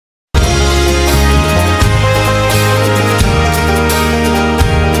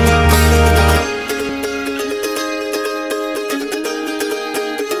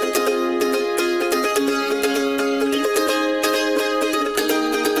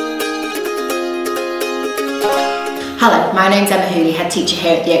Hello, my name's Emma Hooley, Head Teacher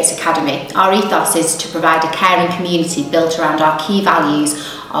here at the Oaks Academy. Our ethos is to provide a caring community built around our key values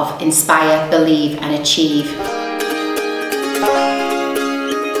of inspire, believe and achieve.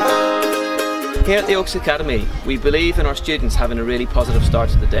 Here at the Oaks Academy, we believe in our students having a really positive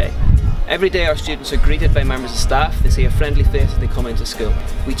start to the day. Every day our students are greeted by members of staff. They see a friendly face as they come into school.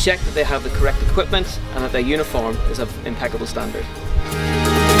 We check that they have the correct equipment and that their uniform is of impeccable standard.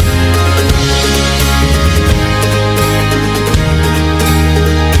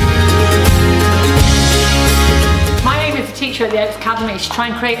 Teacher at the Oaks Academy is to try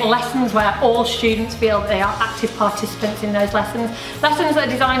and create lessons where all students feel they are active participants in those lessons. Lessons that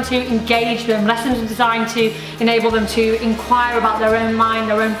are designed to engage them, lessons are designed to enable them to inquire about their own mind,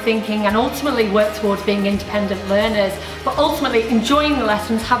 their own thinking and ultimately work towards being independent learners. But ultimately enjoying the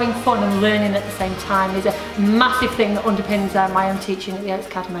lessons, having fun and learning at the same time is a massive thing that underpins my own teaching at the Oaks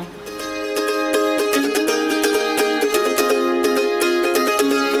Academy.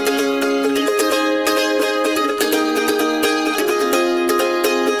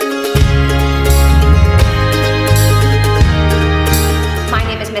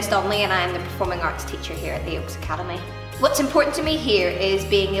 And I am the Performing Arts teacher here at the Oaks Academy. What's important to me here is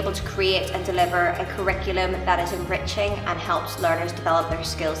being able to create and deliver a curriculum that is enriching and helps learners develop their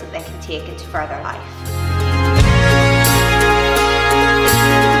skills that they can take into further life.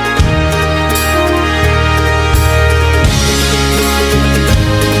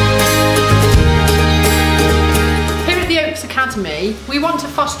 Academy, we want to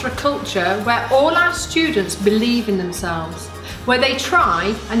foster a culture where all our students believe in themselves, where they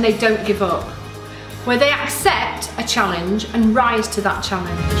try and they don't give up, where they accept a challenge and rise to that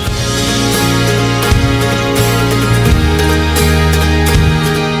challenge.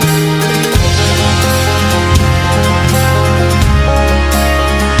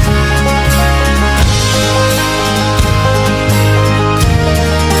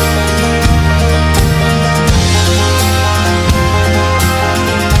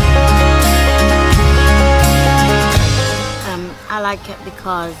 I like it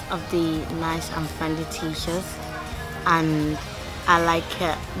because of the nice and friendly teachers, and I like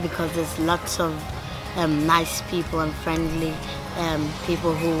it because there's lots of nice people and friendly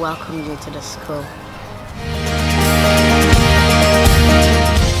people who welcome you to the school.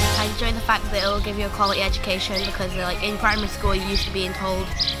 I enjoy the fact that it will give you a quality education because like in primary school you're used to being told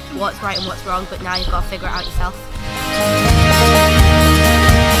what's right and what's wrong, but now you've got to figure it out yourself.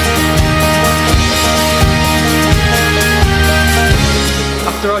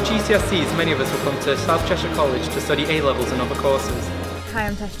 After our GCSEs, many of us will come to South Cheshire College to study A-levels and other courses. Hi,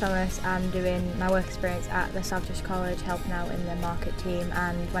 I'm Tess Thomas. I'm doing my work experience at the South Cheshire College, helping out in the market team,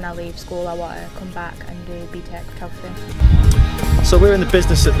 and when I leave school I want to come back and do BTEC photography. So we're in the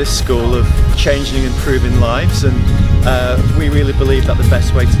business at this school of changing and improving lives, and we really believe that the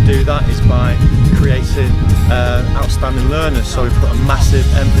best way to do that is by creating outstanding learners. So we put a massive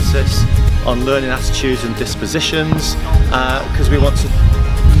emphasis on learning attitudes and dispositions because we want to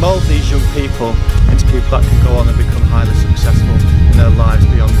mould these young people into people that can go on and become highly successful in their lives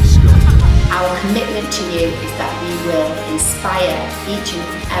beyond this school. Our commitment to you is that we will inspire each and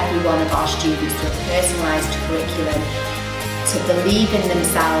every one of our students to a personalised curriculum, to believe in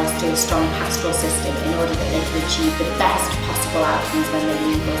themselves through a strong pastoral system in order that they can achieve the best possible outcomes when they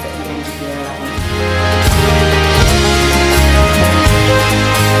leave us at the end of year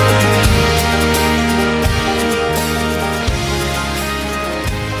 11.